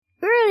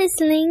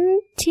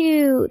listening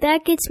to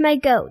That Gets My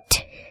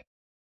Goat.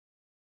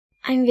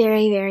 I'm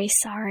very, very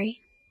sorry.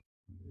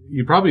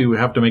 You probably would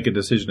have to make a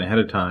decision ahead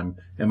of time.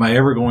 Am I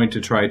ever going to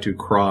try to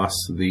cross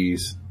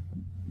these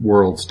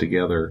worlds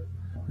together?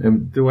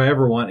 And do I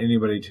ever want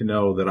anybody to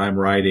know that I'm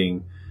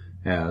writing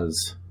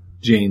as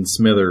Jane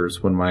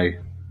Smithers when my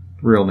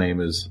real name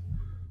is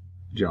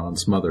John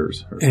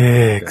Smothers?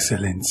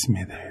 Excellent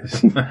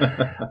Smithers.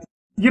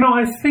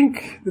 I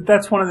think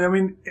that's one of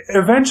the,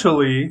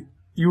 eventually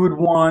you would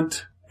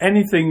want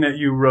anything that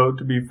you wrote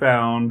to be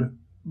found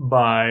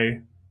by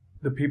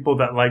the people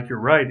that like your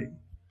writing.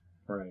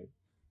 Right.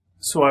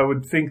 So I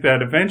would think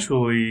that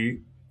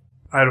eventually,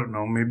 I don't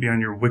know, maybe on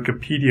your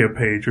Wikipedia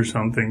page or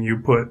something, you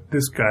put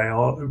this guy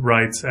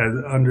writes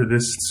under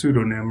this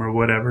pseudonym or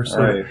whatever. So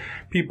right.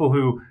 People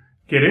who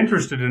get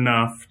interested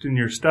enough in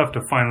your stuff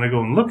to finally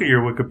go and look at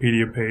your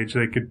Wikipedia page,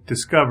 they could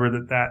discover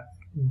that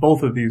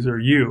both of these are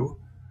you.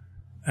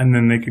 And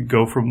then they could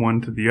go from one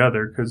to the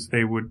other because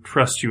they would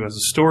trust you as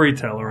a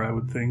storyteller, I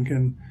would think.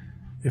 And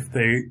if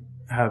they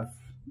have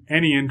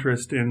any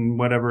interest in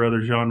whatever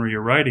other genre you're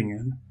writing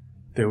in,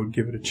 they would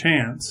give it a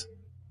chance.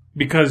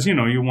 Because, you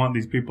want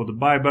these people to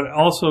buy. But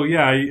also,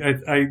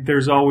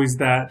 there's always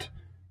that,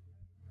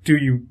 do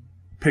you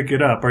pick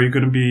it up? Are you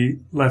going to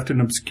be left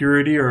in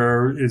obscurity,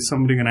 or is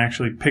somebody going to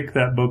actually pick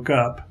that book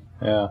up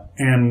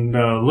and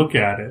look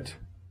at it?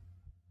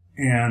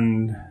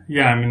 And,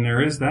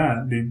 there is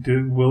that.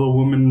 Will a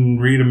woman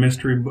read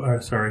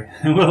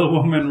will a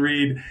woman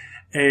read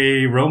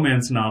a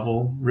romance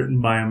novel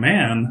written by a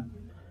man?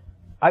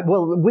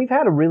 We've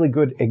had a really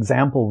good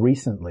example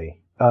recently.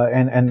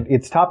 And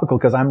it's topical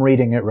because I'm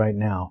reading it right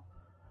now.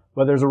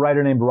 Well, there's a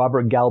writer named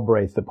Robert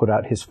Galbraith that put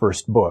out his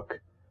first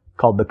book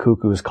called The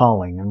Cuckoo's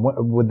Calling. And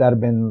would that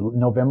have been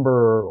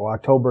November or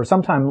October?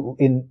 Sometime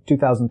in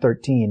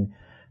 2013,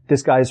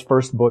 this guy's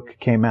first book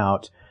came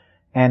out.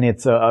 And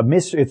it's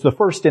it's the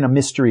first in a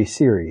mystery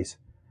series.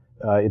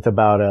 It's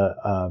about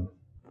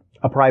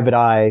a private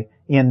eye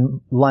in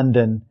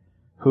London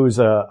who's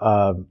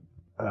a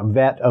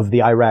vet of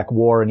the Iraq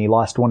War, and he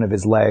lost one of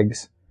his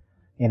legs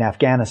in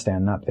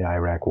Afghanistan, not the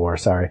Iraq War,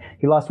 sorry.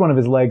 He lost one of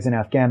his legs in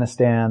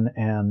Afghanistan,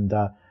 and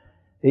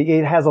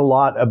it has a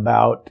lot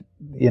about,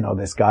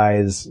 this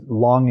guy's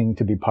longing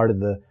to be part of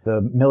the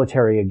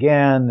military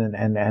again,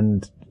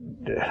 and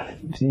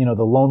the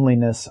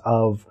loneliness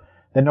of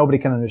that nobody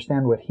can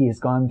understand what he has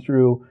gone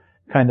through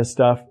kind of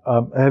stuff.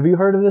 Have you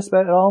heard of this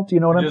at all? Do you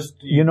know what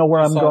you know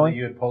where I'm going? That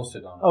you had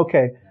posted on it.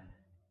 Okay.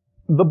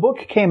 The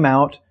book came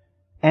out,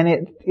 and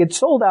it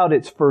sold out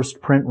its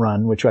first print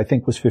run, which I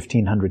think was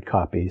 1,500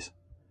 copies.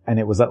 And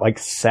it was at like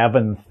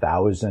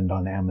 7,000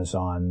 on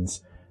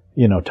Amazon's,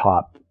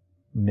 top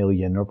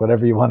million or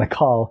whatever you want to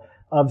call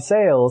of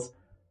sales.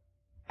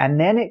 And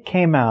then it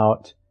came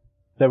out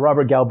that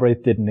Robert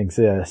Galbraith didn't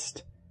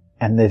exist.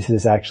 And this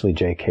is actually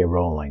J.K.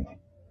 Rowling,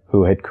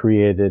 who had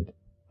created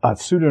a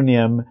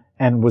pseudonym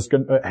and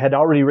had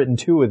already written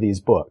 2 of these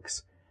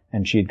books.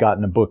 And she had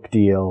gotten a book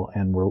deal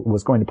and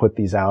was going to put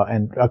these out.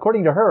 And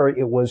according to her,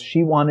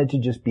 she wanted to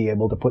just be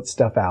able to put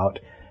stuff out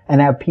and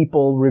have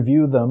people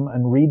review them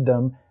and read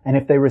them. And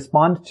if they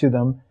respond to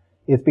them,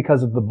 it's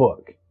because of the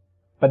book,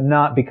 but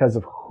not because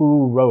of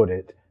who wrote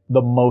it,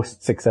 the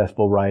most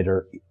successful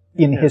writer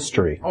in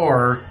history.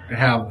 Or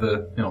have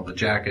the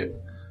jacket,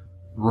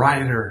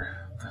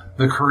 writer,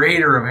 the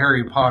creator of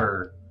Harry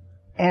Potter.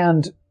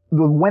 And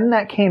when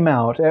that came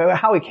out,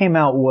 how it came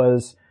out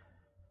was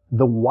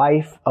the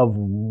wife of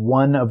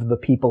one of the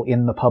people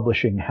in the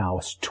publishing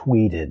house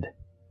tweeted,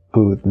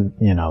 who,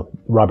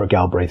 Robert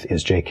Galbraith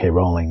is J.K.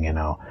 Rowling,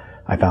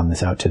 I found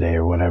this out today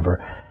or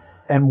whatever.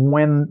 And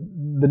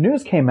when the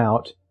news came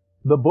out,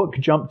 the book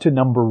jumped to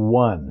number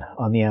 1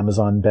 on the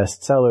Amazon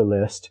bestseller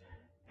list,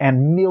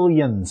 and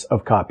millions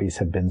of copies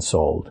have been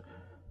sold.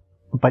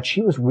 But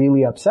she was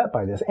really upset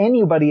by this.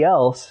 Anybody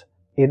else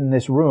in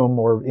this room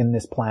or in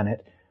this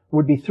planet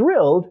would be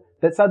thrilled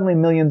that suddenly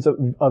millions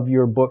of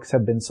your books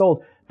have been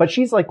sold. But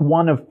she's like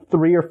one of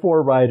 3 or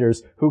 4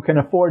 writers who can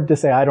afford to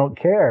say, I don't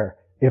care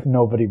if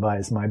nobody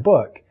buys my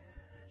book.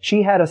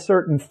 She had a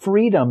certain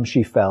freedom,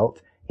 she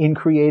felt, in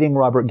creating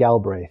Robert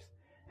Galbraith.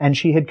 And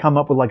she had come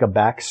up with like a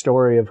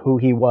backstory of who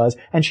he was.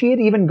 And she had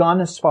even gone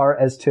as far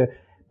as to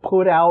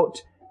put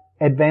out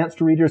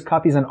advanced readers'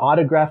 copies and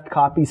autographed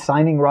copies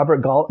signing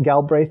Robert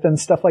Galbraith and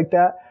stuff like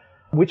that,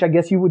 which I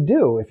guess you would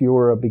do if you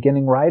were a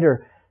beginning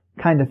writer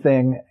kind of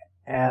thing.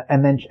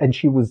 And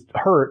she was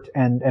hurt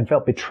and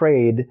felt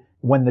betrayed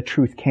when the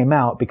truth came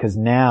out, because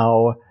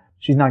now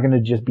she's not going to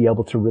just be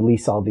able to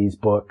release all these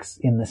books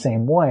in the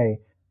same way.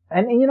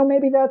 And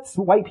maybe that's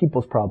white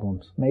people's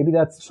problems. Maybe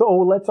that's, so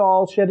let's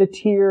all shed a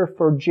tear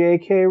for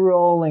J.K.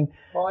 Rowling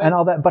and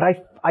all that. But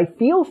I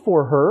feel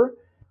for her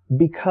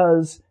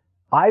because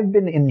I've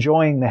been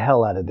enjoying the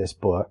hell out of this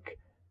book.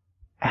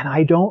 And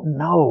I don't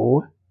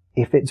know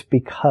if it's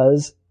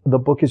because the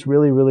book is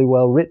really, really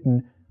well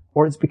written,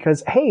 or it's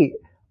because, hey,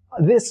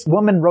 this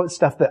woman wrote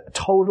stuff that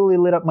totally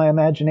lit up my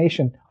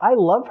imagination. I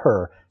love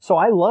her. So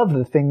I love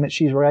the thing that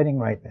she's writing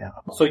right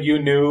now. So you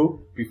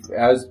knew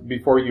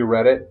before you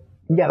read it?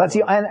 Yeah, that's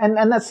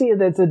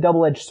it's a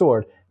double-edged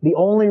sword. The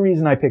only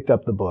reason I picked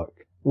up the book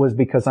was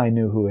because I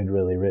knew who had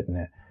really written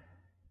it.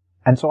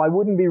 And so I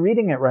wouldn't be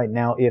reading it right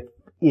now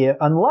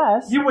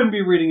unless... You wouldn't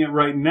be reading it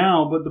right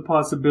now, but the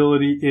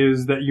possibility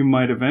is that you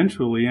might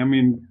eventually. I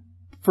mean,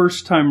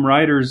 first-time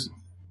writers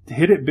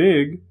hit it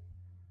big.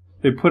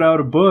 They put out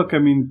a book. I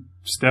mean,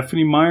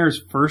 Stephenie Meyer's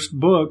first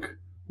book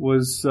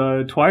was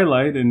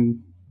Twilight,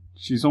 and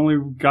she's only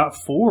got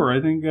 4,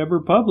 I think, ever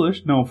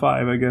published. No,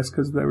 5, I guess,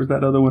 because there was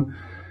that other one.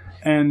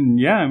 And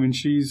yeah, I mean,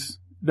 she's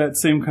that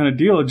same kind of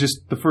deal. It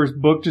just, the first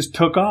book just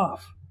took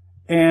off.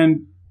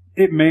 And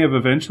it may have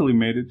eventually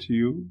made it to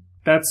you.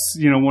 That's,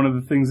 one of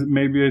the things that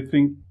maybe I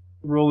think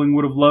Rowling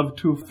would have loved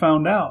to have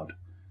found out.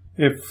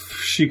 If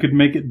she could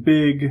make it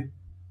big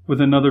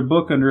with another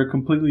book under a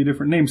completely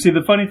different name. See,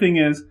 the funny thing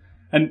is,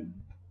 and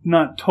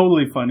not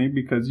totally funny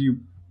because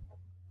you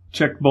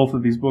checked both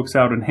of these books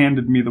out and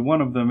handed me the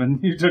one of them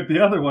and you took the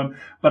other one,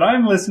 but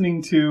I'm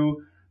listening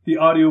to the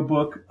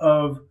audiobook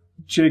of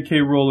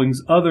J.K.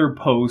 Rowling's other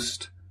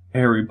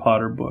post-Harry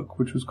Potter book,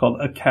 which was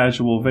called A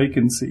Casual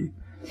Vacancy.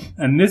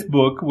 And this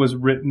book was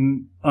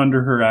written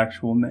under her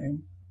actual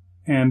name.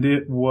 And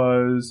it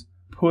was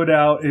put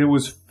out, it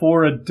was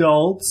for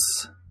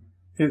adults,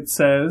 it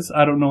says.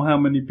 I don't know how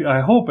many people,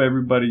 I hope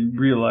everybody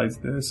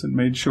realized this and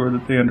made sure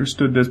that they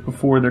understood this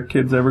before their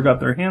kids ever got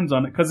their hands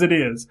on it, because it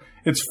is.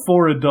 It's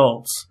for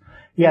adults.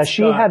 Yeah,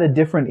 she had a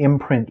different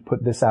imprint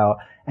put this out,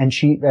 and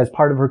she, as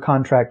part of her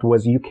contract,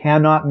 was you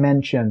cannot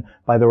mention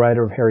by the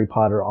writer of Harry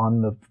Potter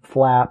on the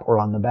flap or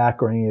on the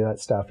back or any of that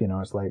stuff.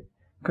 It's like,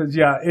 because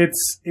yeah,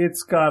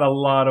 it's got a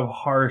lot of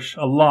harsh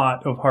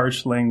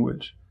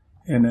language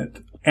in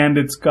it, and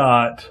it's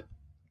got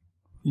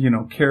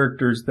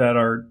characters that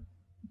are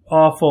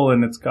awful,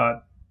 and it's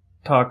got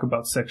talk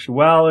about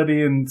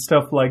sexuality and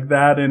stuff like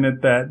that in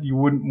it that you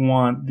wouldn't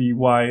want the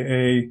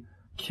YA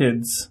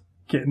kids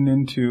getting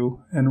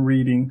into and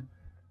reading.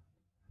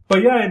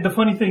 But yeah, the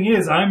funny thing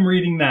is, I'm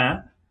reading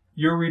that.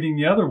 You're reading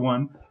the other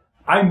one.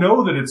 I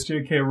know that it's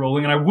J.K.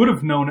 Rowling, and I would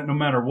have known it no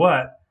matter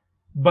what,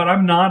 but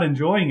I'm not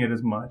enjoying it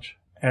as much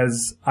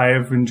as I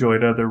have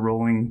enjoyed other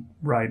Rowling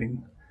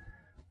writing.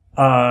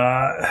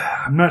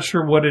 I'm not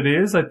sure what it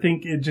is. I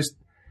think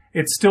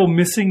it's still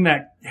missing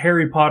that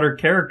Harry Potter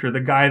character, the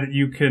guy that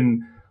you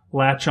can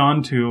latch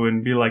onto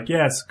and be like,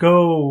 yes,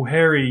 go,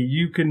 Harry,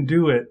 you can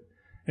do it.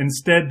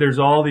 Instead, there's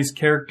all these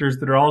characters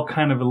that are all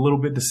kind of a little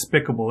bit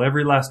despicable.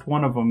 Every last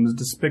one of them is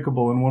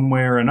despicable in one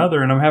way or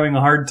another, and I'm having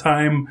a hard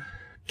time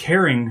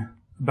caring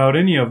about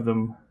any of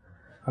them.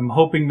 I'm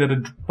hoping that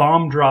a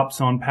bomb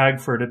drops on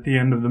Pagford at the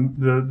end of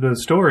the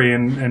story,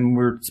 and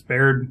we're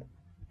spared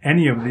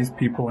any of these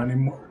people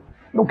anymore.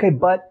 Okay,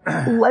 but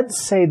let's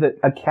say that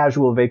A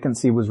Casual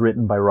Vacancy was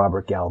written by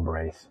Robert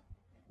Galbraith.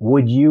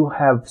 Would you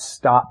have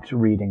stopped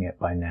reading it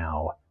by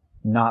now,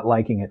 not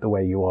liking it the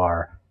way you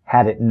are,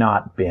 had it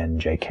not been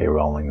J.K.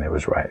 Rowling that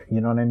was writing? You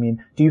know what I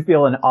mean? Do you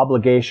feel an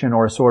obligation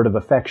or a sort of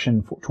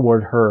affection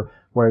toward her,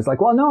 where it's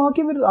like, well, no,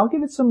 I'll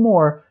give it some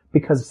more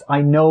because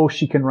I know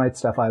she can write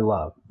stuff I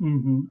love?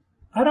 Mm-hmm.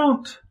 I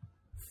don't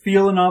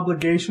feel an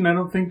obligation, I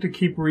don't think, to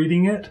keep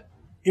reading it.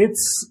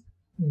 It's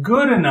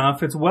good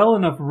enough, it's well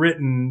enough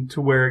written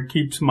to where it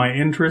keeps my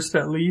interest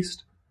at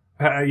least.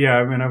 Yeah,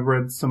 I mean, I've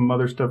read some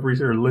other stuff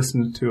recently, or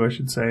listened to, I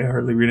should say. I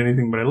hardly read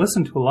anything, but I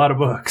listen to a lot of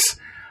books.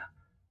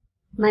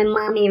 My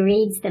mommy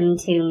reads them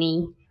to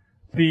me.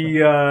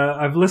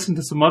 I've listened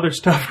to some other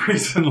stuff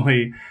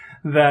recently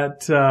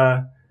that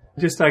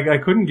I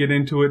couldn't get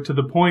into it to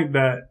the point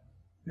that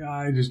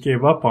I just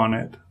gave up on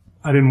it.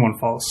 I didn't want to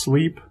fall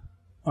asleep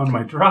on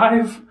my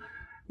drive.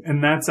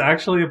 And that's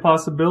actually a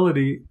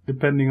possibility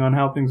depending on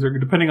how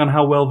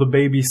well the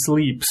baby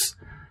sleeps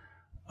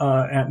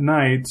at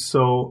night.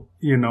 So,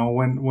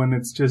 when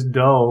it's just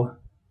dull,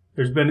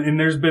 there's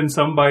been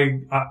some by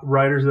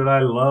writers that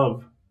I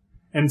love.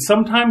 And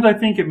sometimes I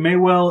think it may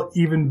well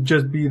even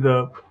just be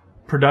the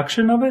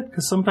production of it,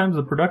 because sometimes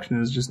the production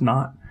is just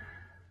not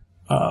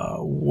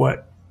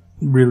what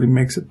really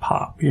makes it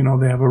pop. They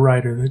have a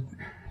writer that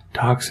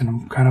talks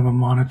in kind of a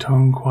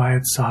monotone,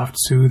 quiet, soft,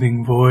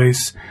 soothing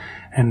voice,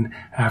 and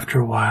after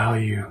a while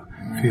you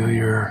feel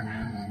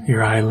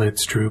your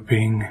eyelids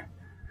drooping.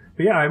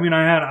 But yeah, I mean,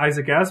 I had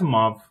Isaac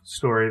Asimov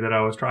story that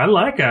I was trying. I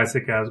like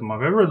Isaac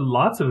Asimov. I've read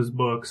lots of his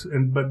books,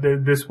 but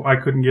this I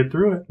couldn't get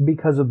through it.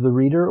 Because of the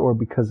reader or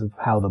because of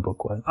how the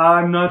book was?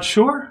 I'm not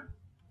sure.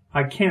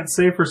 I can't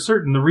say for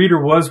certain. The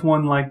reader was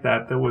one like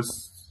that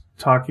was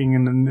talking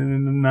in a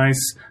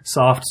nice,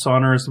 soft,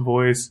 sonorous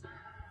voice.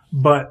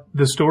 But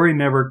the story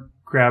never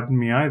grabbed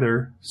me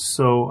either,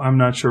 so I'm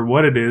not sure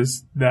what it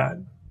is that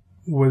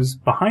was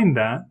behind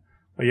that.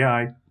 But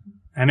yeah,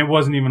 and it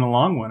wasn't even a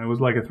long one. It was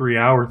like a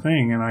 3-hour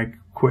thing, and I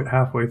quit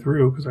halfway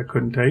through because I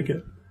couldn't take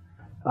it.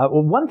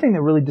 Well, one thing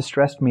that really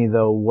distressed me,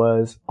 though,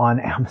 was on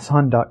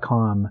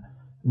Amazon.com,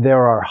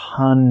 there are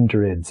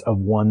hundreds of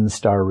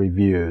 1-star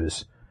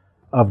reviews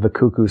of The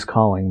Cuckoo's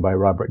Calling by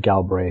Robert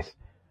Galbraith,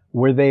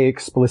 where they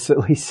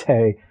explicitly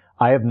say,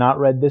 I have not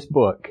read this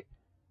book,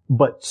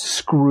 but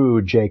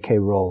screw J.K.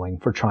 Rowling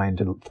for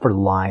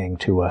lying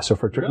to us, or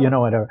for, really?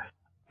 Whatever.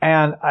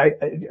 And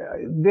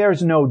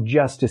there's no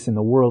justice in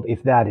the world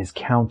if that is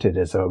counted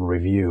as a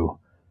review.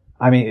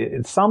 I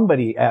mean,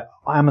 somebody at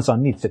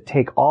Amazon needs to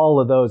take all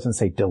of those and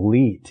say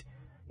delete.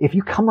 If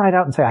you come right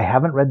out and say, I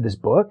haven't read this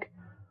book.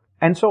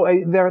 And so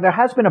there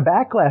has been a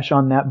backlash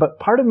on that, but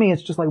part of me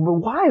is just like, well,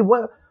 why?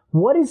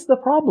 What is the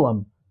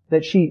problem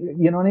that she,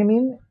 you know what I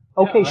mean?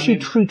 Okay, Yeah,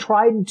 she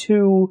tried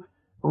to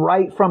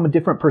write from a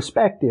different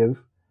perspective.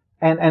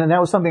 And that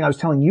was something I was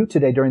telling you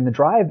today during the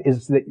drive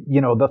is that,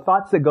 you know, the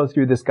thoughts that go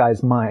through this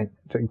guy's mind,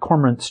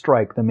 Cormorant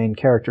Strike, the main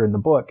character in the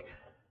book,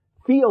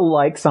 feel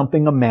like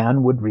something a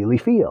man would really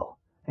feel.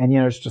 And, you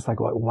know, it's just like,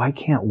 why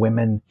can't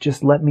women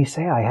just let me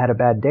say I had a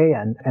bad day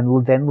and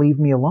then leave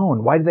me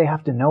alone? Why do they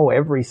have to know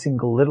every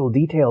single little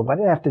detail? Why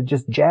do they have to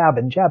just jab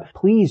and jab?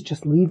 Please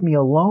just leave me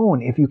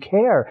alone if you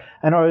care.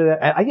 And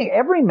I think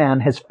every man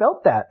has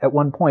felt that at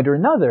one point or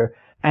another.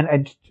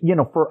 And you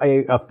know, for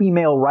a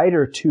female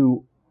writer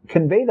to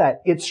convey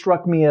that, it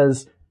struck me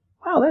as,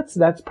 wow,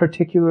 that's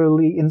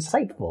particularly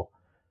insightful.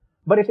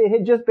 But if it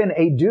had just been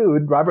a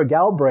dude, Robert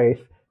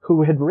Galbraith,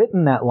 who had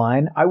written that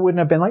line, I wouldn't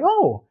have been like,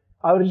 oh,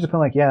 I would have just been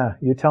like, yeah,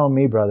 you're telling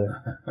me,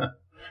 brother.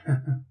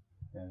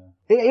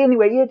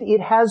 Anyway, it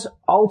has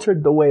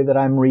altered the way that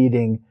I'm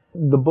reading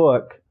the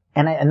book,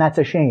 and that's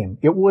a shame.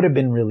 It would have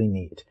been really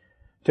neat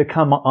to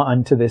come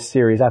on to this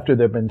series after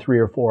there have been 3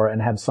 or 4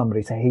 and have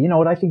somebody say, hey, you know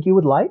what I think you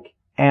would like?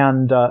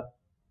 And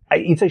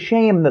it's a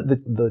shame that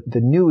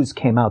the news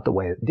came out the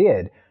way it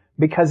did,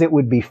 because it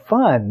would be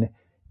fun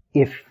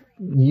if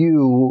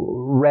you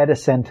read a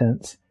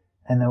sentence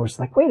and there was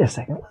like, wait a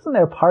second, wasn't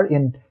there a part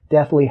in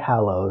Deathly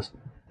Hallows?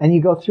 And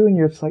you go through and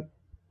you're just like,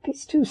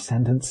 these two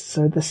sentences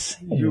are the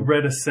same. You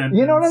read a sentence.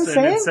 You know what I'm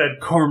saying? And it said,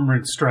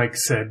 Cormorant Strike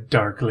said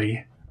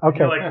darkly. Okay.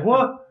 You're like,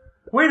 what?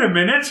 Wait a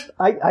minute.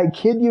 I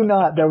kid you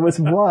not. There was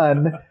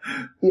one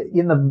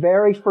in the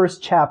very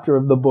first chapter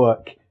of the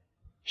book.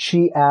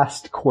 She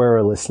asked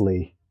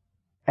querulously.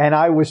 And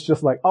I was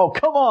just like, oh,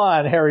 come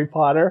on, Harry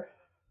Potter.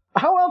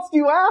 How else do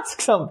you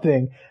ask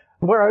something?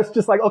 Where I was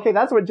just like, okay,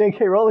 that's what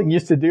J.K. Rowling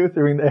used to do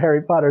through the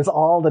Harry Potters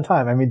all the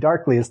time. I mean,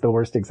 darkly is the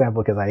worst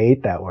example because I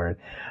hate that word.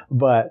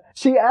 But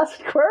she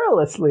asked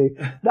querulously.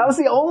 That was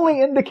the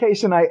only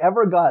indication I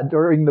ever got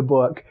during the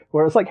book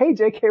where it's like, hey,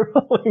 J.K.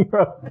 Rowling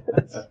wrote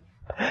this.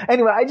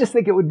 Anyway, I just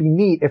think it would be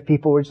neat if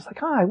people were just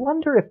like, I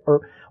wonder if,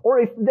 or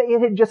if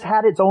it had just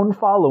had its own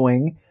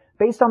following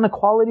based on the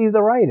quality of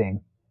the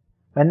writing.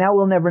 And now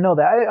we'll never know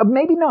that.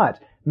 Maybe not.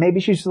 Maybe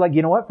she's just like,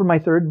 you know what? For my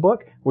 3rd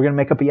book, we're going to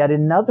make up yet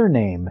another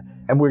name.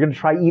 And we're going to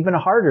try even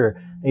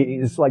harder.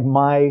 It's like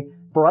my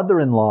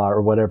brother-in-law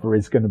or whatever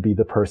is going to be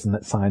the person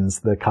that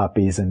signs the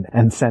copies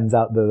and sends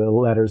out the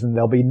letters. And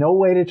there'll be no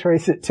way to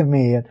trace it to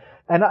me.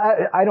 And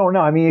I don't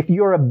know. I mean, if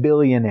you're a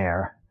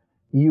billionaire,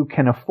 you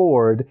can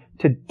afford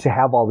to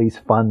have all these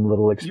fun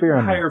little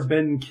experiments. You hire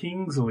Ben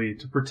Kingsley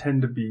to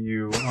pretend to be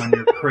you on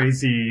your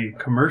crazy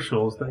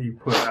commercials that you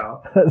put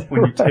out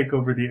when you take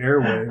over the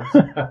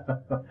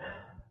airwaves.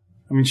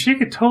 I mean, she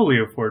could totally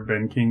afford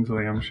Ben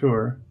Kingsley, I'm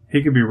sure.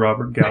 He could be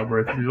Robert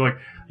Galbraith. He's like,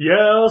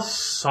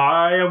 yes,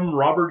 I am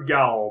Robert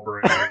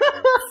Galbraith.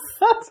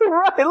 That's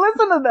right.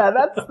 Listen to that.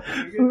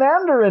 That's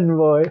Mandarin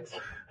voice.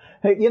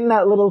 In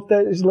that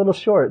little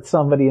short,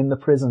 somebody in the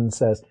prison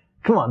says,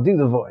 come on, do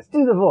the voice.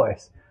 Do the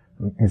voice.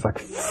 And he's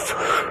like,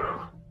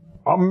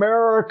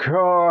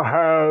 America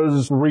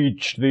has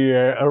reached the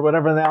air, or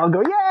whatever. And they all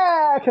go,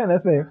 yeah, kind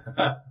of thing.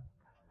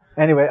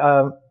 Anyway,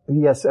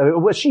 yes,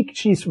 well,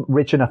 she's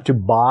rich enough to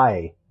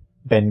buy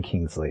Ben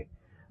Kingsley.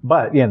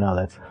 But, you know,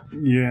 that's...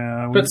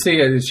 Yeah. But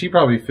see, she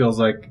probably feels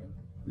like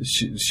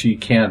she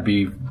can't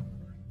be...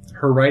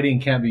 Her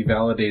writing can't be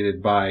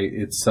validated by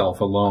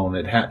itself alone.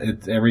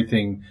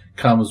 Everything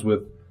comes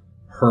with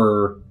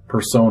her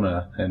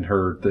persona and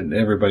that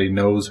everybody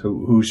knows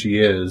who she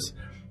is.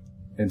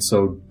 And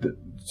so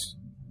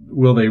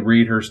will they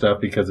read her stuff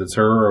because it's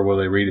her, or will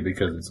they read it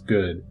because it's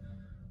good?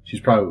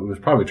 She was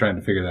probably trying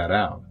to figure that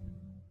out.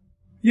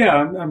 Yeah,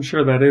 I'm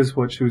sure that is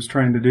what she was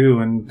trying to do.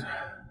 And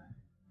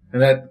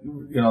that,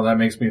 you know, that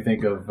makes me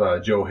think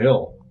of Joe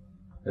Hill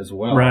as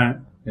well. Right.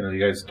 You know,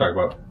 you guys talk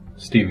about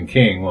Stephen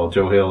King. Well,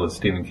 Joe Hill is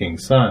Stephen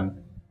King's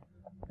son.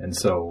 And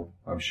so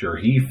I'm sure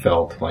he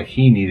felt like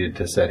he needed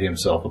to set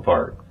himself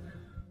apart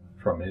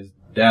from his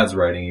dad's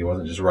writing. He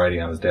wasn't just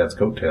writing on his dad's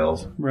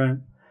coattails. Right.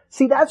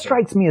 See, that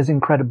strikes me as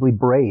incredibly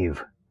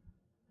brave.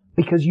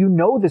 Because you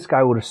know this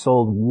guy would have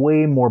sold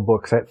way more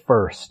books at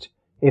first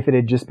if it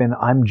had just been,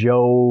 I'm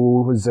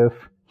Joseph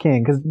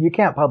King. Because you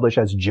can't publish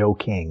as Joe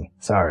King.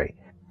 Sorry.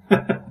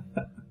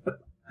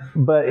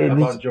 But How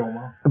about Joe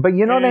Ma? But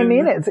you know what I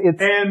mean? It's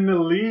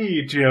Anne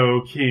Lee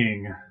Joe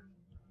King.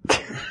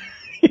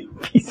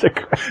 Piece of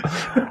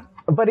crap.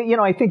 But, you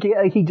know, I think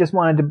he just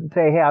wanted to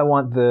say, hey, I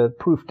want the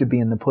proof to be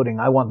in the pudding.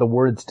 I want the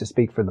words to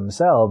speak for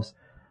themselves.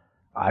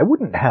 I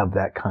wouldn't have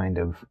that kind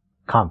of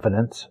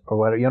confidence or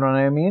whatever. You know what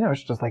I mean? It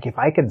was just like, if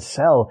I can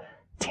sell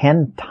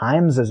 10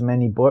 times as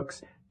many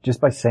books just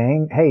by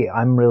saying, hey,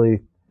 I'm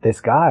really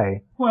this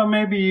guy. Well,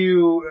 maybe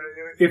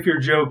if you're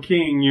Joe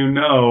King, you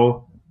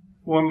know,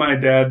 when my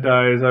dad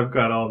dies, I've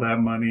got all that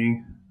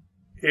money.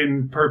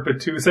 in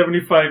perpetuity,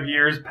 75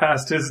 years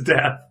past his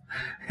death.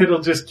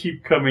 It'll just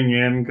keep coming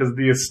in because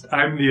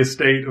I'm the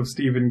estate of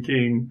Stephen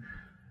King.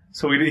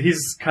 So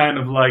he's kind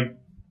of like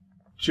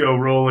Joe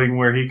Rowling,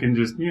 where he can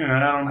just, I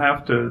don't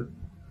have to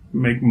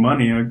make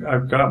money.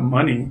 I've got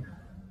money.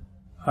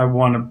 I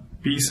want to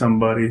be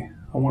somebody.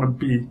 I want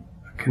to be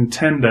a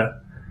contender.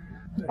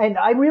 And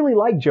I really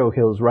like Joe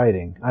Hill's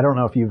writing. I don't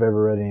know if you've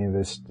ever read any of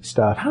his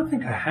stuff. I don't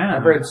think I have.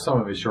 I've read some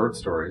of his short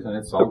stories, and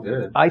it's all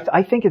good.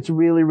 I think it's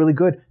really, really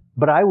good.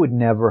 But I would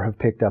never have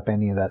picked up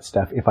any of that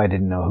stuff if I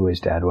didn't know who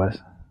his dad was.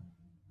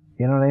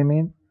 You know what I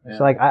mean? Yeah.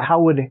 So,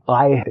 how would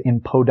I,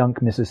 in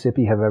Podunk,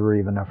 Mississippi, have ever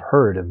even have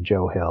heard of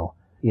Joe Hill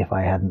if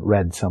I hadn't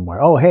read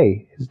somewhere? Oh,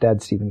 hey, his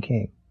dad's Stephen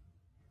King.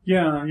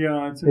 Yeah.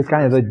 It's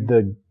kind of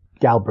the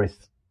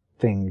Galbraith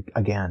thing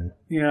again.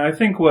 Yeah, I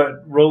think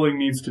what Rowling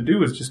needs to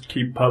do is just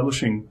keep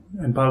publishing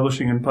and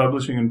publishing and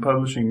publishing and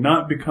publishing,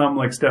 not become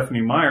like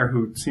Stephanie Meyer,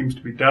 who seems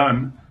to be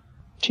done.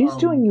 She's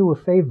doing you a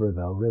favor,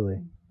 though,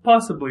 really.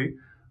 Possibly.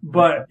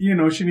 But,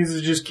 she needs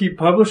to just keep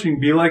publishing,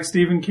 be like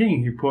Stephen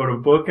King. He put a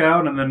book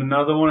out, and then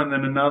another one, and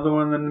then another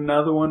one, and then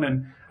another one,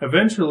 and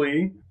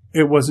eventually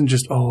it wasn't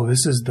just,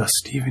 this is the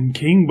Stephen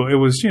King book. It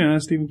was,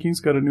 Stephen King's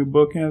got a new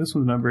book. Yeah, this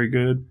one's not very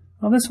good.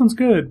 Oh, this one's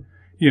good.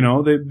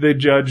 They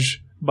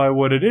judge by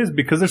what it is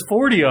because there's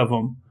 40 of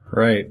them.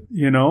 Right.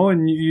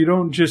 And you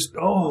don't just,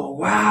 oh,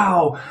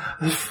 wow,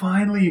 there's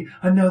finally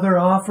another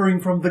offering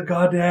from the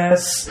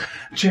goddess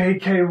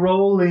J.K.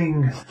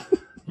 Rowling.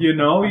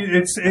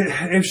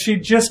 If she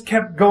just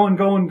kept going,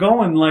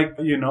 like,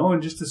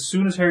 and just as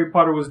soon as Harry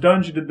Potter was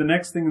done, she did the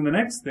next thing and the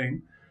next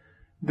thing,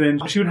 then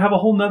she would have a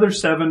whole nother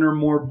 7 or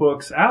more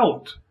books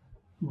out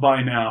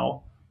by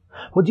now.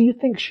 Well, do you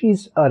think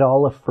she's at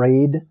all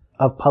afraid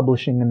of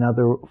publishing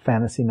another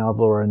fantasy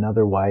novel or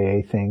another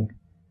YA thing,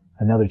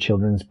 another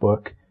children's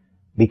book,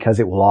 because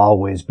it will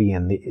always be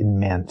in the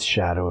immense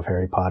shadow of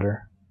Harry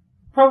Potter?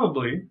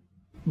 Probably.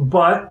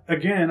 But,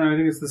 again, I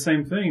think it's the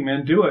same thing,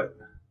 man. Do it.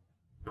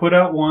 Put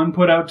out 1,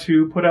 put out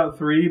 2, put out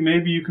 3.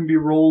 Maybe you can be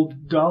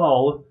Roald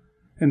Dahl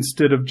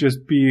instead of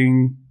just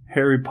being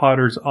Harry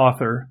Potter's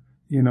author.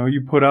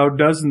 You put out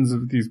dozens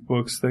of these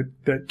books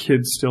that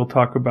kids still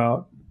talk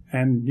about.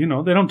 And,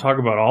 they don't talk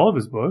about all of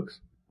his books.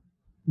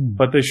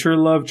 But they sure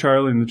love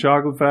Charlie and the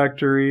Chocolate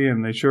Factory,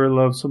 and they sure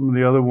love some of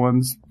the other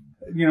ones.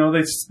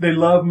 They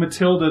love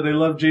Matilda. They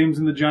love James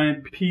and the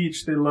Giant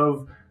Peach. They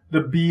love the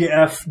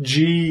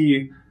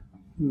BFG.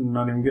 I'm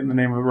not even getting the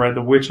name of it right.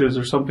 The Witches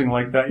or something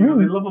like that. They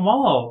love them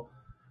all.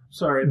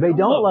 Sorry. They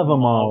don't love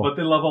them all. But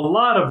they love a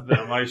lot of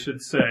them, I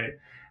should say.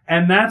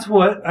 And that's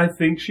what I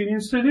think she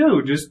needs to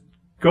do. Just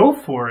go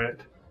for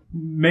it.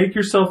 Make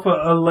yourself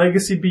a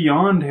legacy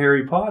beyond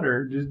Harry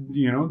Potter. Just,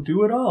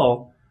 do it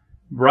all.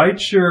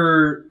 Write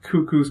your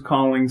Cuckoo's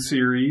Calling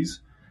series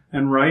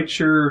and write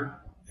your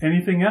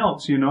anything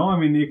else,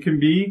 it can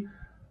be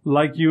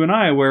like you and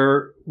I,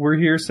 where we're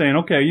here saying,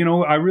 okay,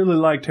 I really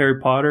liked Harry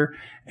Potter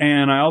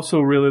and I also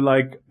really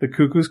like the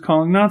Cuckoo's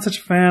Calling. Not such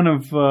a fan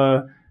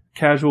of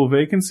Casual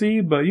Vacancy,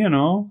 but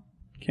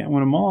can't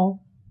win them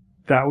all.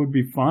 That would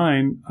be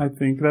fine. I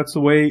think that's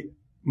the way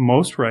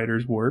most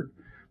writers work.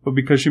 But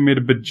because she made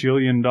 $1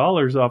 bajillion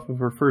off of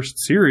her first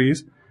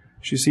series,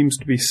 she seems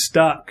to be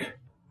stuck.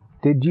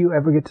 Did you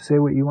ever get to say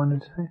what you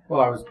wanted to say?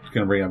 Well, I was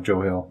going to bring up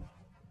Joe Hill.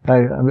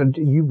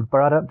 You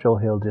brought up Joe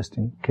Hill just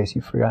in case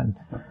you've forgotten.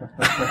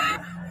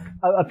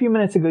 A few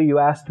minutes ago, you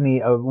asked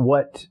me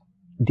what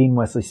Dean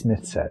Wesley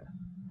Smith said.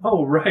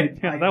 Oh, right.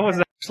 Yeah, that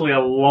was actually a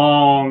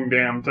long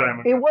damn time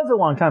ago. It was a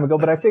long time ago,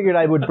 but I figured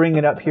I would bring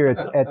it up here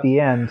at the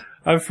end.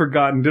 I've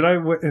forgotten.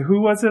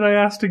 Who was it I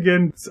asked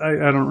again? I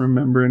don't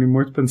remember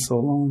anymore. It's been so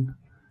long.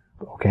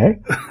 Okay.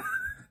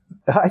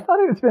 I thought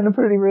it's been a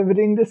pretty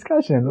riveting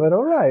discussion, but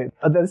all right.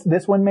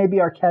 This one may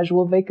be our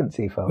Casual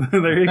Vacancy, folks.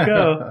 There you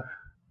go.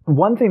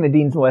 One thing that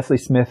Dean Wesley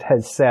Smith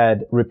has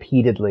said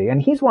repeatedly,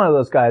 and he's one of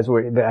those guys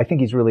where I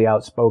think he's really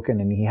outspoken,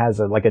 and he has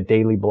a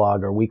daily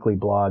blog or weekly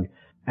blog,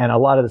 and a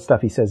lot of the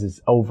stuff he says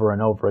is over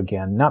and over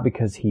again, not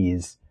because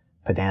he's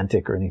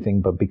pedantic or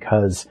anything, but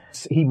because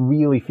he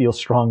really feels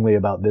strongly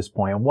about this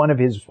point. And one of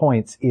his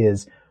points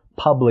is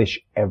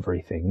publish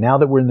everything. Now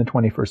that we're in the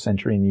 21st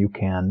century and you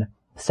can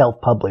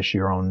self-publish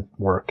your own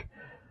work,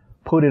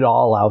 put it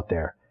all out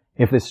there.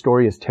 If this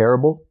story is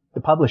terrible,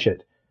 publish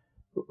it.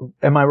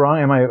 Am I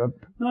wrong?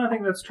 No, I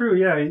think that's true.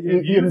 Yeah.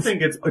 If you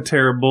think it's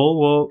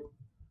terrible, well,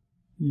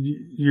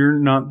 you're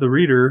not the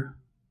reader.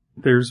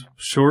 There's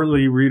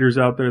surely readers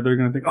out there that are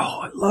going to think,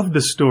 oh, I love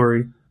this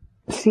story.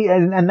 See,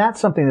 and that's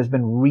something that's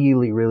been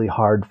really, really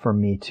hard for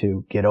me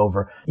to get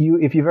over.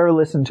 If you've ever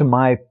listened to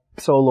my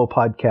solo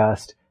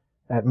podcast,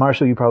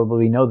 Marshall, you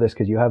probably know this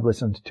because you have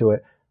listened to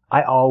it.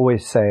 I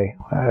always say,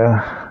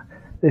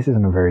 this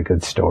isn't a very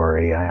good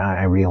story.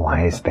 I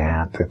realize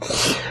that.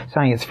 It's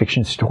science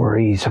fiction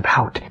stories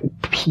about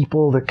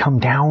people that come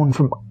down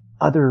from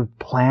other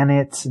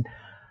planets.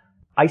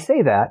 I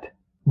say that,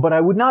 but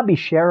I would not be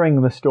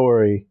sharing the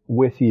story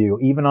with you,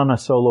 even on a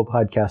solo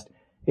podcast,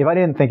 if I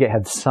didn't think it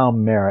had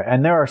some merit.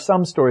 And there are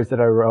some stories that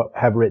I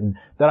have written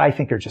that I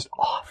think are just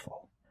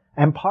awful.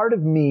 And part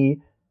of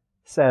me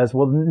says,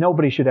 well,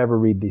 nobody should ever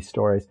read these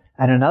stories.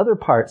 And another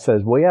part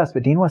says, well, yes,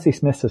 but Dean Wesley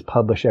Smith says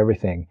publish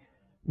everything.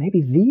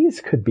 Maybe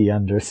these could be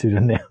under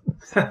pseudonyms.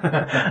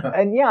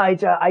 And yeah,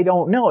 I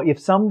don't know. If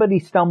somebody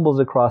stumbles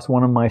across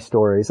one of my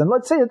stories, and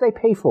let's say that they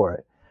pay for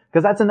it,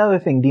 because that's another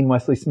thing Dean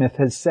Wesley Smith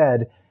has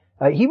said.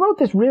 He wrote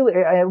this really,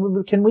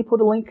 can we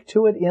put a link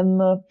to it in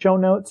the show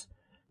notes?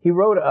 He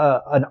wrote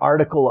an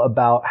article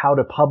about how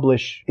to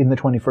publish in the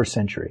 21st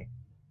century.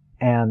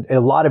 And a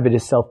lot of it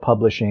is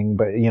self-publishing,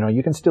 but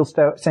you can still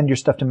send your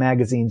stuff to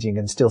magazines, you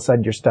can still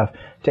send your stuff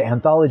to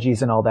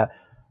anthologies and all that.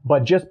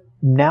 But just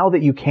now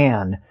that you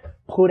can,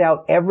 put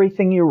out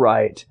everything you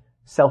write,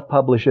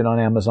 self-publish it on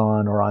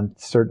Amazon or on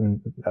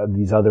certain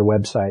these other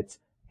websites,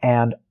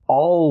 and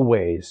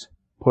always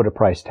put a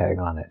price tag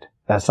on it.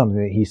 That's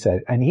something that he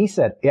said. And he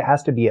said it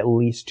has to be at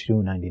least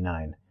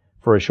 $2.99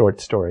 for a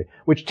short story,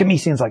 which to me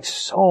seems like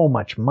so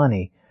much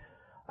money.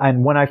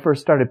 And when I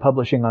first started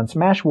publishing on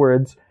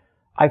Smashwords,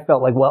 I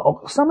felt like,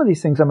 well, some of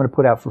these things I'm going to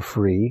put out for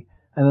free,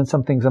 and then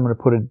some things I'm going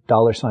to put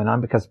a $sign on,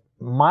 because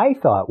my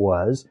thought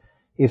was,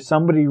 if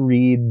somebody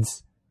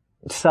reads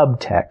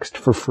subtext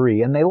for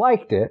free and they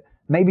liked it,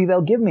 maybe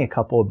they'll give me a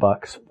couple of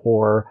bucks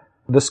for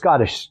the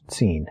Scottish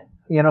scene,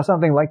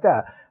 something like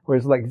that.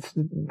 Whereas like,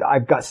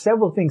 I've got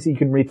several things that you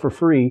can read for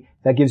free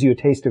that gives you a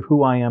taste of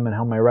who I am and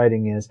how my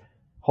writing is.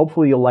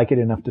 Hopefully you'll like it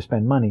enough to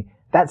spend money.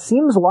 That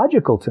seems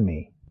logical to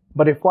me,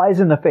 but it flies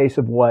in the face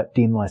of what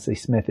Dean Wesley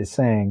Smith is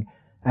saying.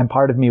 And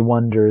part of me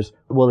wonders,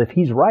 well, if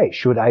he's right,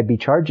 should I be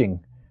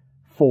charging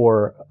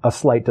for a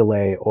slight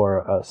delay or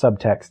a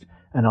subtext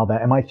and all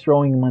that? Am I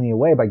throwing money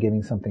away by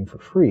giving something for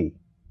free?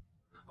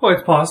 Well,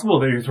 it's possible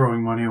that you're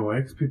throwing money away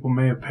because people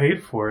may have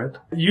paid for it.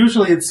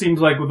 Usually it seems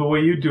like the way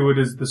you do it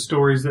is the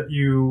stories that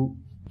you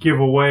give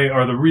away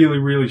are the really,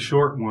 really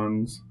short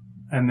ones,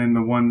 and then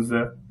the ones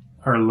that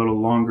are a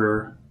little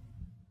longer,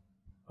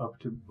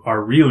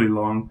 are really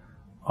long,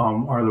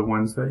 are the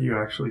ones that you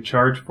actually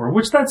charge for,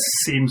 which that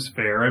seems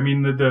fair. I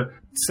mean, the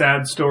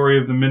sad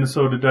story of the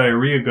Minnesota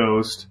diarrhea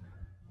ghost,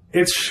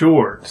 it's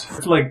short.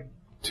 It's like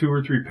 2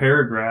 or 3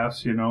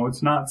 paragraphs,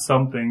 It's not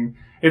something...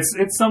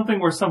 It's something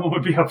where someone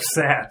would be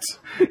upset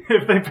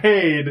if they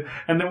paid,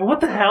 and then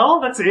what the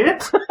hell? That's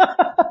it?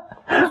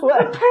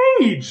 A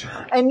page!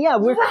 And yeah,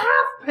 we're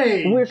half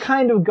page. We're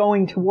kind of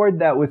going toward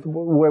that with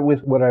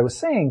what I was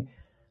saying.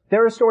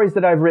 There are stories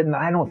that I've written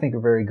that I don't think are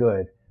very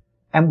good.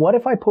 And what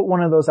if I put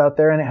one of those out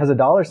there and it has a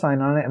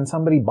 $sign on it and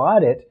somebody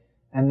bought it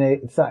and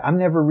it's like, I'm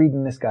never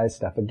reading this guy's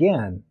stuff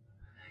again.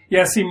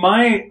 Yeah, see,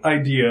 my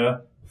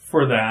idea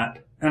for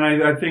that, and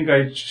I think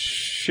I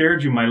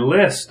shared you my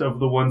list of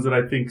the ones that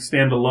I think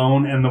stand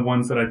alone and the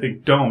ones that I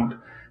think don't.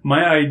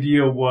 My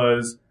idea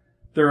was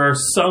there are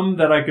some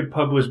that I could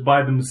publish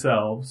by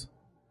themselves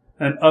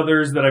and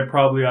others that I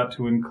probably ought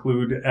to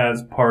include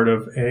as part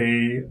of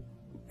a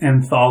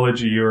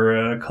anthology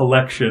or a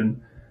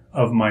collection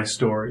of my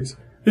stories.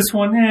 This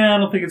one, I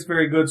don't think it's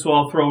very good, so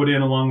I'll throw it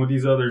in along with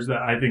these others that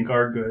I think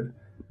are good.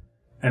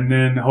 And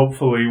then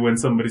hopefully when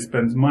somebody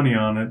spends money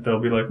on it,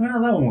 they'll be like, well,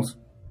 that one was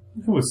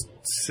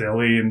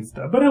silly and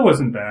stuff, but it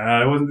wasn't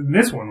bad.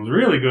 This one was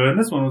really good, and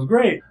this one was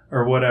great,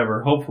 or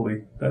whatever.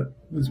 Hopefully that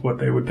is what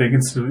they would think.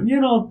 Instead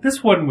of,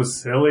 this one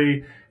was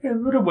silly,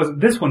 but it wasn't.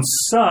 This one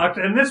sucked,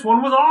 and this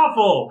one was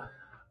awful.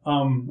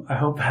 I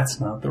hope that's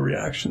not the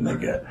reaction they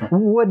get.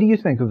 What do you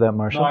think of that,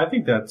 Marshall? No, I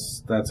think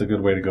that's a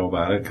good way to go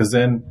about it, because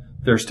then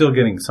they're still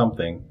getting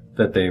something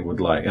that they would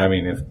like. I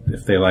mean,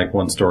 if they like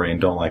one story and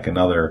don't like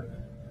another.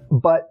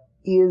 But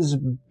is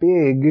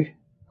Big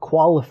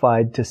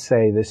qualified to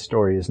say this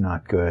story is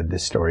not good,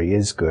 this story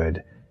is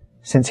good,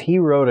 since he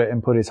wrote it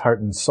and put his heart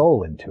and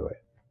soul into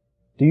it?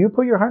 Do you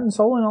put your heart and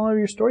soul in all of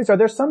your stories? Are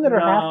there some that are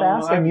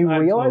half-assed and you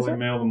realize totally it?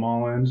 Mail them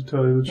all in, to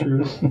tell you the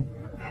truth. I'm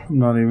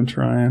not even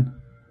trying.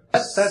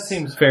 That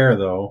seems fair,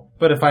 though.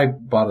 But if I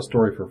bought a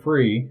story for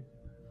free,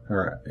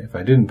 or if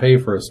I didn't pay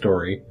for a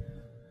story,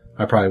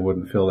 I probably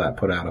wouldn't feel that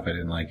put out if I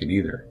didn't like it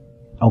either.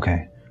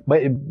 Okay.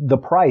 But the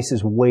price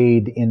is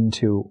weighed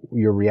into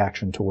your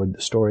reaction toward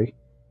the story?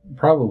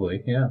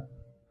 Probably, yeah.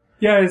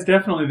 Yeah, it's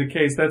definitely the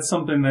case. That's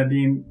something that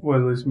Dean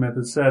Wesley Smith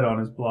has said on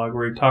his blog,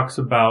 where he talks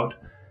about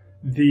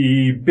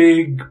the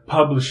big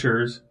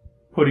publishers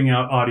putting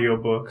out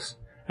audiobooks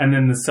and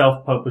then the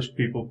self-published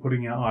people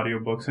putting out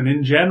audiobooks. And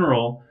in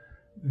general,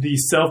 the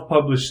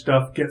self-published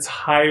stuff gets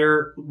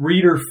higher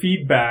reader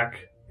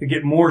feedback. They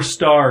get more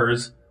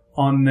stars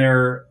on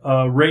their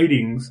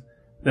ratings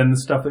than the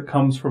stuff that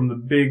comes from the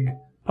big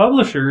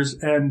publishers.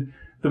 And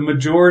the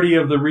majority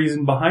of the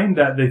reason behind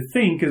that, they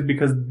think, is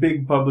because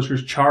big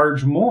publishers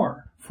charge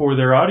more for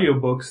their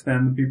audiobooks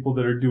than the people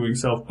that are doing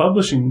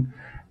self-publishing.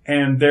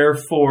 And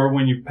therefore,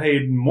 when you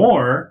paid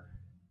more,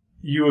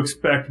 you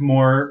expect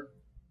more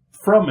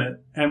from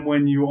it. And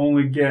when you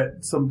only get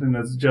something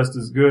that's just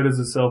as good as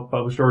a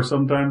self-published, or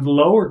sometimes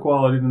lower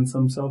quality than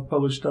some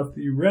self-published stuff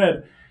that you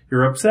read,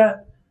 you're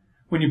upset.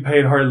 When you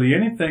paid hardly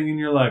anything and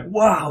you're like,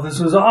 wow, this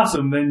was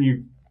awesome, then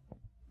you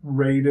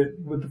rate it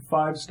with the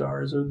 5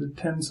 stars or the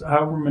 10,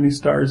 however many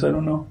stars. I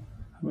don't know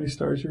how many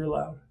stars you're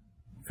allowed.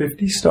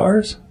 50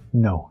 stars?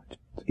 No.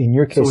 In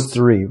your case, it's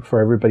 3. For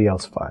everybody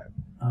else, 5.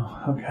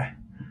 Oh, okay.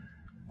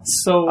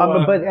 So,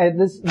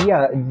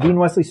 Dean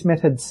Wesley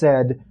Smith had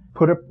said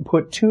put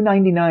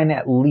 $2.99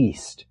 at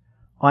least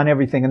on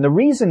everything, and the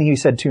reason he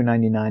said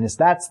 $2.99 is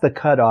that's the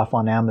cutoff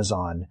on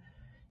Amazon.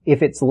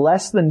 If it's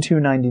less than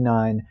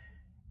 $2.99,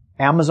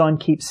 Amazon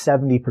keeps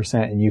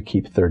 70% and you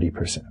keep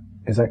 30%.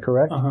 Is that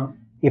correct? Uh-huh.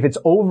 If it's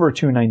over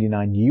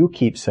 $2.99, you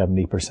keep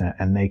 70%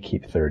 and they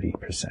keep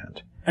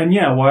 30%. And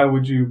yeah, why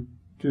would you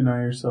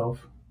deny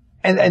yourself?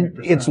 And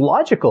it's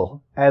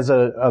logical. As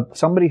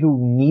somebody who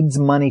needs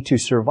money to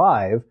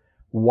survive,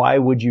 why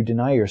would you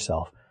deny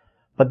yourself?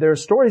 But there are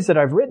stories that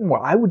I've written where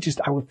I would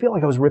feel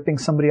like I was ripping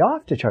somebody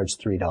off to charge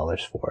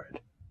 $3 for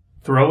it.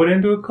 Throw it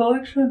into a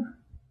collection?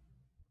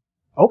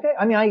 Okay,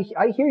 I mean,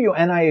 I hear you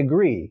and I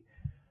agree,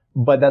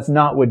 but that's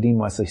not what Dean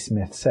Wesley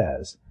Smith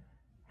says.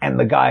 And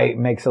the guy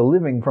makes a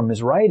living from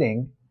his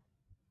writing.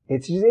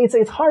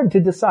 It's hard to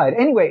decide.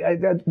 Anyway,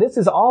 this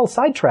is all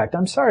sidetracked.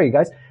 I'm sorry,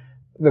 guys.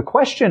 The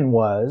question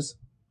was,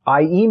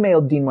 I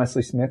emailed Dean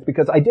Wesley Smith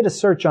because I did a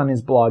search on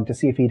his blog to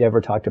see if he'd ever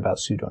talked about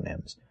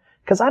pseudonyms.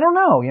 Because I don't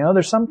know,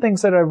 there's some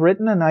things that I've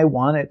written and I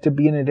want it to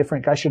be in a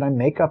different guy. Should I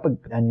make up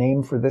a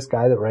name for this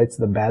guy that writes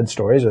the bad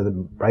stories or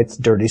that writes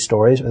dirty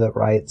stories or that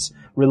writes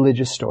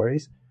religious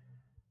stories?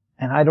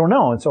 And I don't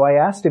know. And so I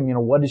asked him,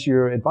 what is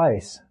your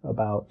advice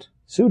about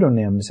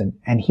pseudonyms?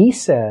 And he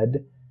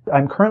said,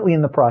 I'm currently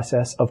in the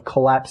process of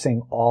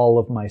collapsing all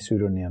of my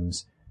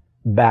pseudonyms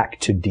back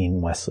to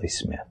Dean Wesley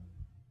Smith.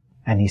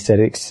 And he said,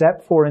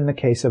 except for in the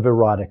case of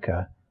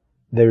erotica,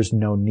 there's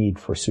no need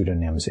for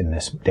pseudonyms in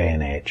this day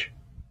and age.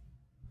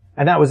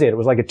 And that was it. It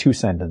was like a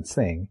 2-sentence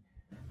thing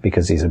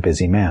because he's a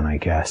busy man, I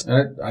guess.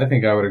 I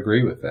think I would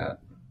agree with that.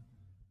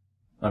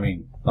 I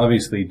mean,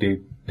 obviously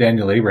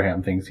Daniel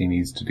Abraham thinks he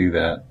needs to do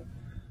that.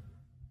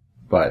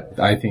 But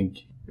I think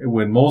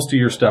when most of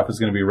your stuff is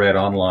going to be read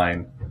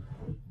online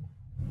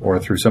or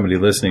through somebody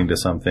listening to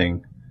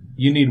something,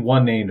 you need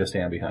one name to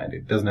stand behind it.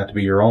 It doesn't have to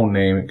be your own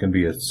name. It can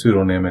be a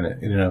pseudonym in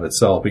and of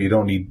itself, but you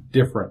don't need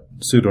different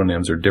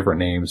pseudonyms or different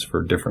names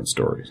for different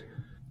stories,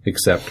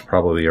 except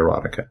probably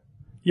erotica.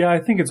 Yeah, I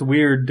think it's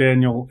weird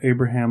Daniel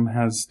Abraham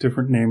has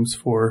different names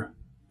for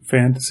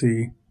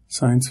fantasy,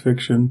 science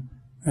fiction,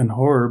 and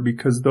horror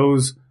because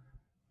those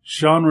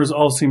genres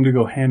all seem to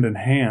go hand in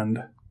hand.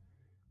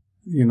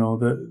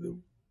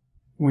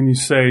 When you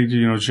say,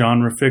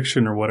 genre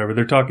fiction or whatever,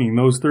 they're talking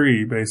those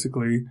 3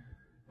 basically.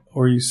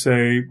 Or you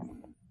say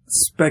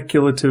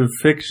speculative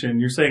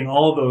fiction, you're saying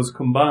all those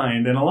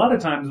combined. And a lot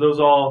of times those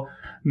all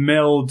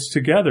meld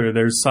together.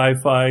 There's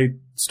sci-fi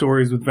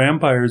stories with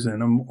vampires in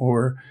them,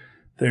 or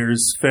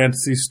there's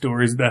fantasy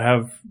stories that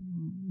have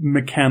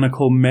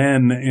mechanical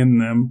men in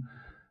them.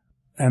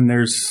 And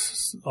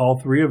there's all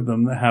 3 of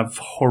them that have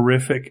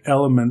horrific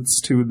elements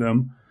to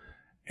them.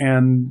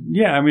 And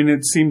yeah, I mean,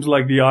 it seems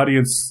like the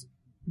audience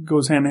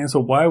goes hand in hand. So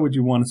why would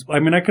you want to,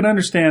 I can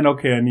understand,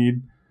 okay, I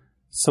need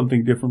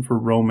something different for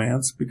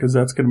romance because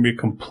that's going to be a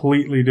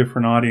completely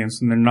different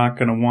audience and they're not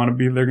going to want to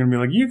be, they're going to be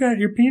like, you got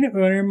your peanut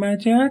butter and my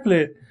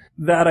chocolate.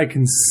 That I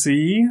can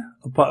see,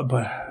 but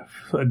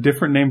a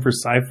different name for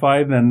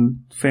sci-fi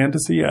than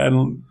fantasy, I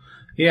don't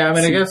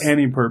I guess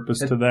any purpose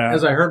to that.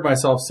 As I heard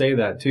myself say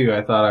that too,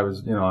 I thought I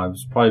was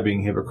probably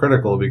being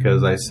hypocritical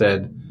because I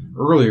said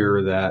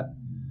earlier that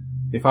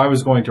if I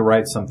was going to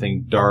write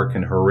something dark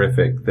and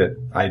horrific that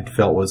I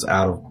felt was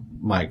out of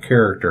my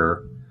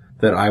character,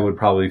 that I would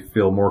probably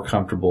feel more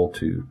comfortable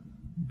to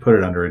put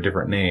it under a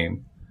different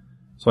name.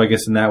 So I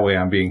guess in that way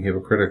I'm being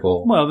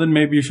hypocritical. Well, then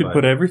maybe you should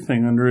put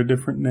everything under a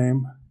different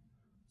name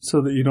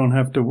so that you don't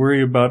have to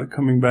worry about it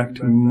coming back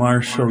to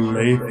Marshall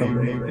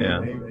Latham.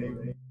 Yeah.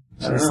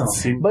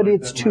 But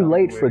it's too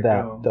late for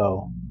that,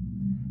 though.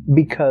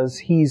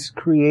 Because you've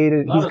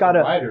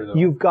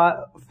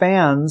got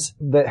fans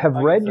that have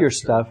read your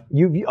stuff.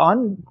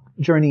 On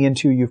Journey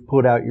Into, you've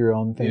put out your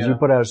own things. Yeah. You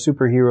put out a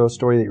superhero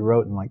story that you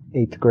wrote in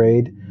 8th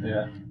grade.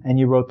 Yeah. And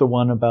you wrote the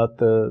one about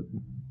the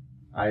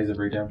Eyes of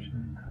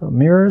Redemption.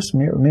 Mirrors,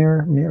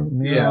 mirror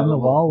on the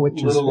wall,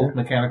 which little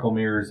mechanical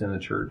mirrors in the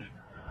church.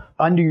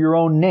 Under your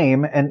own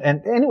name. And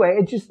anyway,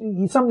 it's just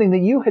something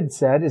that you had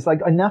said is like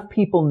enough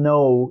people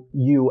know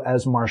you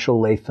as Marshall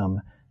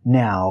Latham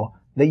now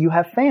that you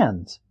have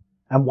fans.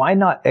 And why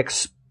not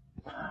that's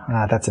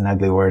an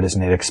ugly word,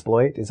 isn't it?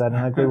 Exploit? Is that an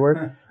ugly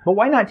word? But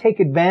why not take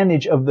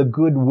advantage of the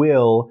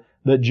goodwill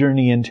that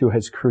Journey Into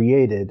has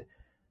created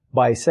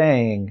by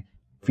saying,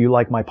 if you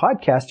like my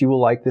podcast, you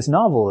will like this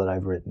novel that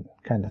I've written,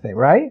 kind of thing,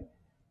 right?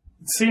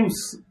 It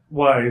seems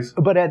wise.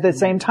 But at the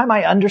same time,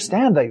 I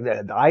understand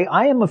that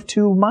I am of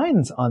 2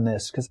 minds on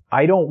this because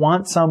I don't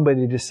want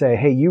somebody to say,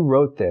 hey, you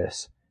wrote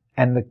this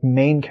and the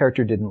main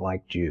character didn't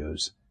like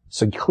Jews.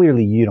 So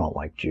clearly you don't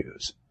like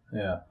Jews.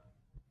 Yeah.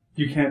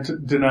 You can't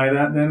deny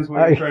that then is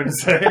what you're trying to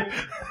say?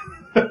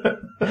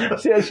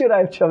 Should I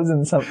have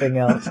chosen something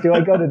else? Do I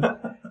go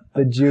to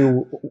the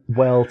Jew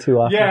well too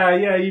often?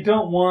 Yeah, you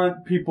don't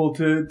want people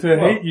to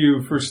hate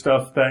you for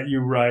stuff that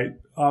you write,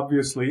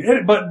 obviously.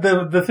 But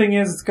the thing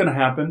is, it's going to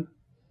happen.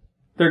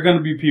 There are going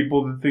to be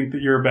people that think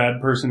that you're a bad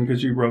person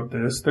because you wrote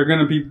this. There are going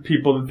to be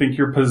people that think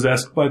you're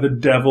possessed by the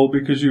devil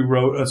because you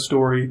wrote a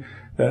story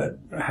that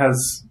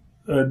has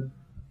a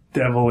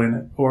devil in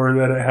it, or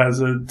that it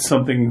has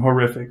something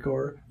horrific,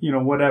 or,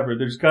 whatever.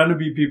 There's got to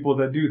be people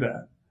that do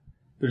that.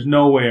 There's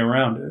no way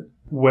around it,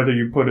 whether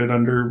you put it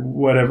under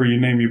whatever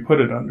you put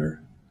it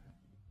under.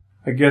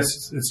 I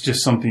guess it's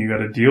just something you got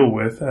to deal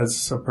with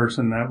as a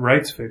person that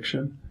writes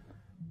fiction.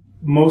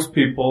 Most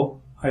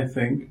people, I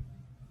think,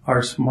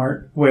 are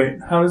smart. Wait,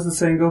 how does the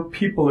saying go?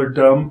 People are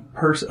dumb.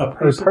 A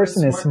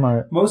person is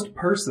smart. Most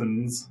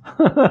persons,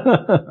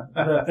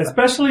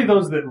 especially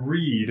those that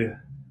read,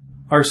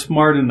 are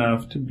smart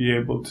enough to be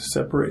able to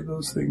separate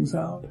those things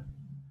out.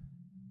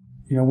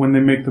 When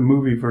they make the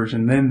movie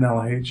version, then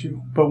they'll hate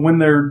you. But when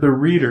they're the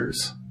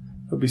readers,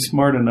 they'll be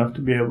smart enough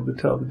to be able to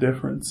tell the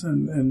difference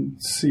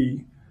and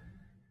see.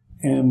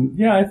 And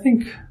yeah, I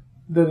think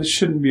that it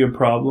shouldn't be a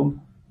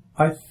problem.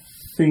 I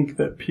think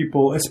that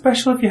people,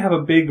 especially if you have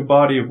a big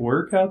body of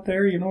work out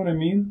there, you know what I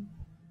mean?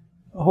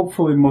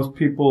 Hopefully most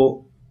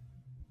people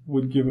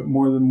would give it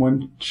more than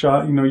one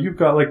shot. You've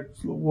got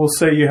we'll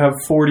say you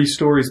have 40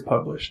 stories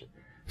published.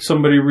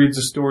 Somebody reads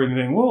a story and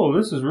they think, whoa,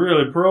 this is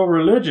really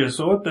pro-religious.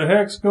 So what the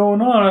heck's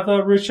going on? I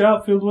thought Rich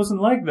Outfield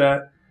wasn't like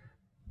that.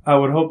 I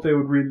would hope they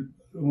would read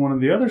one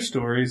of the other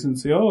stories and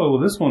say, oh, well,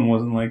 this one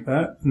wasn't like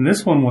that. And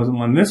this one wasn't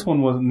like, and this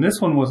one wasn't, and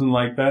this one wasn't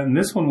like that. And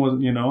this one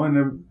wasn't, and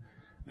then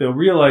they'll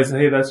realize,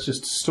 hey, that's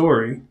just a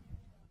story.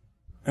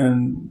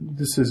 And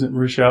this isn't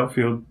Rich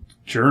Outfield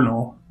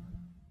journal.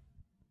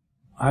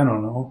 I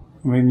don't know.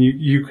 I mean,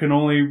 you can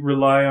only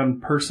rely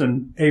on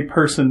a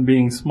person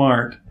being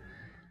smart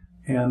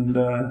and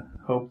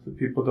hope that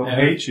people don't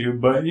hate you.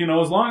 But,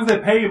 as long as they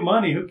pay you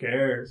money, who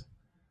cares?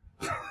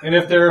 And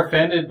if they're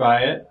offended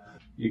by it,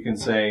 you can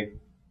say,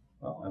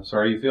 well, I'm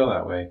sorry you feel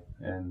that way,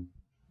 and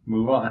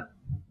move on.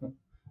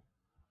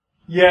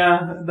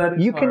 Yeah, that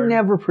is You hard. can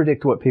never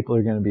predict what people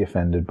are going to be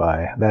offended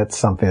by. That's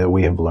something that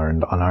we have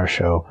learned on our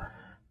show.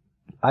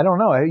 I don't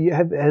know.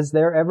 Has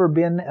there ever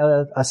been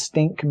a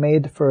stink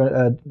made for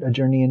a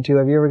Journey Into?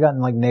 Have you ever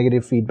gotten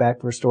negative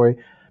feedback for a story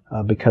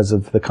because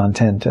of the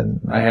content?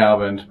 And I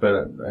haven't,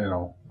 but I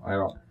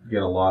don't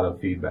get a lot of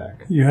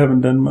feedback. You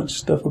haven't done much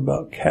stuff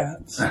about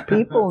cats.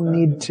 people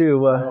need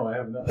to. No, I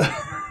have not.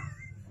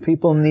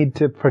 People need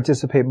to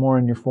participate more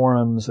in your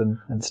forums and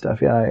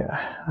stuff.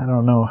 Yeah, I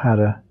don't know how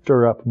to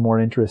stir up more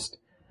interest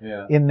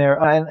in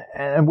there.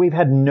 And we've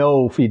had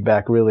no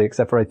feedback really,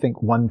 except for I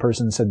think one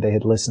person said they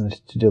had listened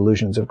to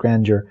Delusions of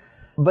Grandeur.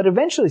 But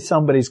eventually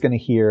somebody's going to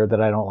hear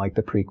that I don't like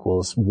the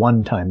prequels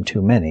one time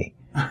too many.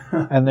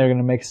 And they're going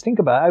to make a stink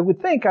about it. I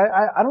would think,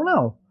 I don't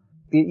know.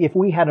 If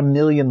we had 1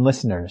 million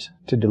listeners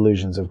to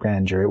Delusions of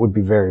Grandeur, it would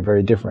be very,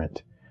 very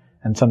different.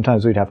 And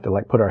sometimes we'd have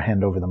to put our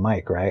hand over the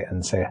mic, right?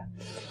 And say,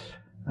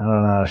 I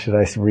don't know, should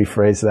I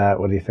rephrase that?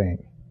 What do you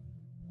think?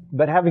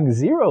 But having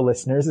 0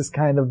 listeners is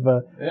kind of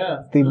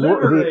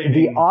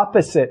the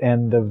opposite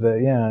end of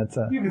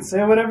the, You can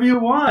say whatever you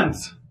want,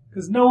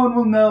 because no one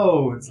will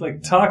know. It's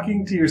like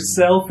talking to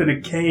yourself in a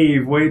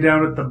cave way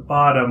down at the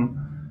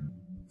bottom,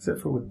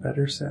 except for with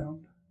better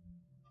sound.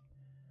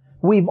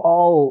 We've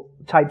all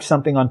typed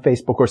something on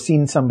Facebook or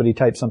seen somebody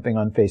type something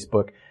on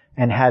Facebook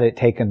and had it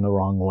taken the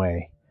wrong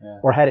way. Yeah.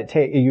 Or had it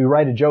you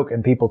write a joke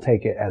and people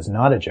take it as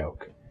not a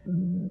joke.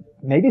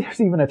 Maybe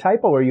there's even a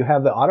typo where you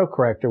have the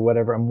autocorrect or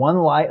whatever, and one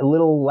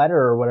little letter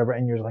or whatever,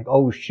 and you're like,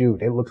 oh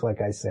shoot, it looks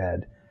like I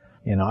said.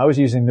 I was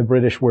using the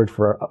British word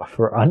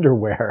for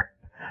underwear.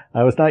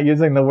 I was not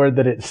using the word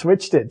that it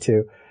switched it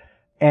to.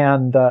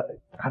 And,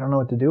 I don't know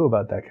what to do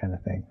about that kind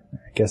of thing.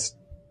 I guess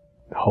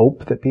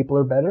hope that people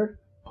are better.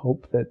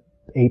 Hope that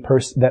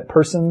that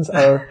persons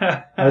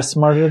are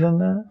smarter than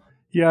that.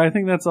 Yeah, I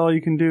think that's all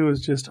you can do is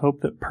just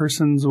hope that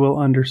persons will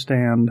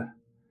understand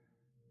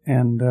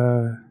and,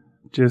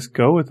 just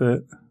go with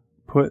it.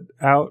 Put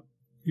out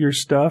your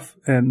stuff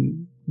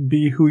and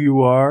be who you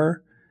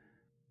are.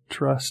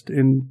 Trust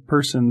in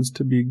persons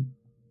to be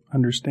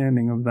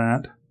understanding of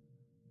that.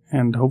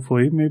 And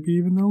hopefully, maybe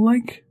even they'll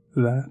like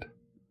that.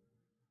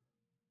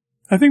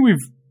 I think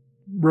we've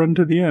run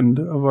to the end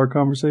of our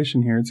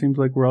conversation here. It seems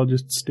like we're all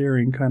just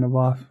staring kind of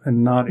off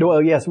and nodding.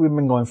 Well, yes, we've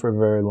been going for a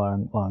very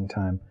long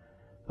time.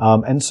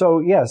 And so,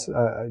 yes,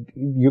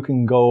 you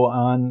can go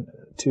on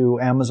to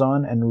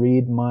Amazon and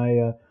read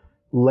my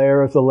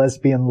Lair of the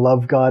Lesbian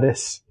Love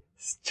Goddess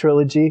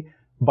trilogy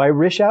by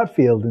Rich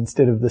Outfield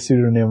instead of the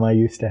pseudonym I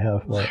used to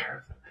have.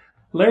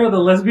 Lair of the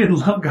Lesbian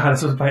Love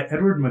Goddess was by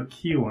Edward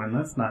McEwen.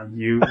 That's not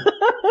you.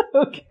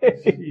 Okay.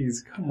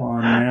 Jeez, come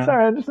on, man.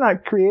 Sorry, I'm just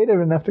not creative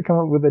enough to come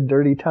up with a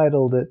dirty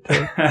title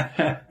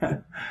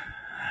that...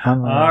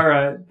 All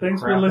right.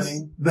 Thanks for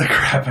listening. The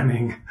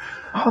Crappening.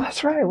 Oh,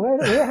 that's right.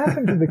 What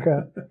happened to the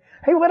crap?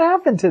 Hey, what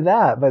happened to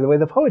that, by the way?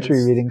 The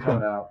poetry reading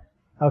coming out.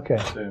 Okay.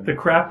 The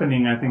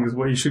Crappening, I think, is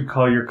what you should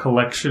call your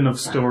collection of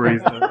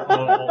stories.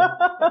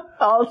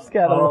 All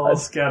scatological. All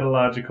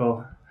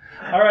scatological.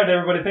 All right,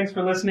 everybody. Thanks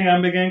for listening.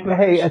 I'm Big Ankle.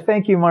 Hey,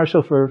 thank you,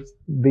 Marshall, for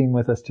being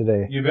with us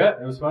today. You bet.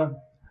 It was fun.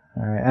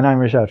 All right. And I'm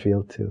Rich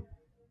Outfield, too.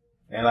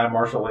 And I'm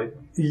Marshall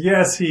Latham.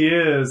 Yes, he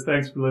is.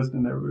 Thanks for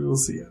listening, everybody. We'll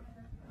see you.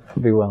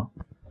 Be well.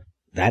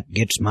 That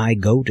Gets My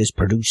Goat is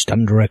produced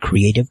under a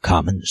Creative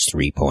Commons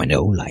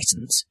 3.0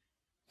 license.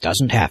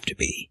 Doesn't have to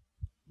be,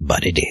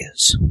 but it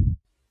is.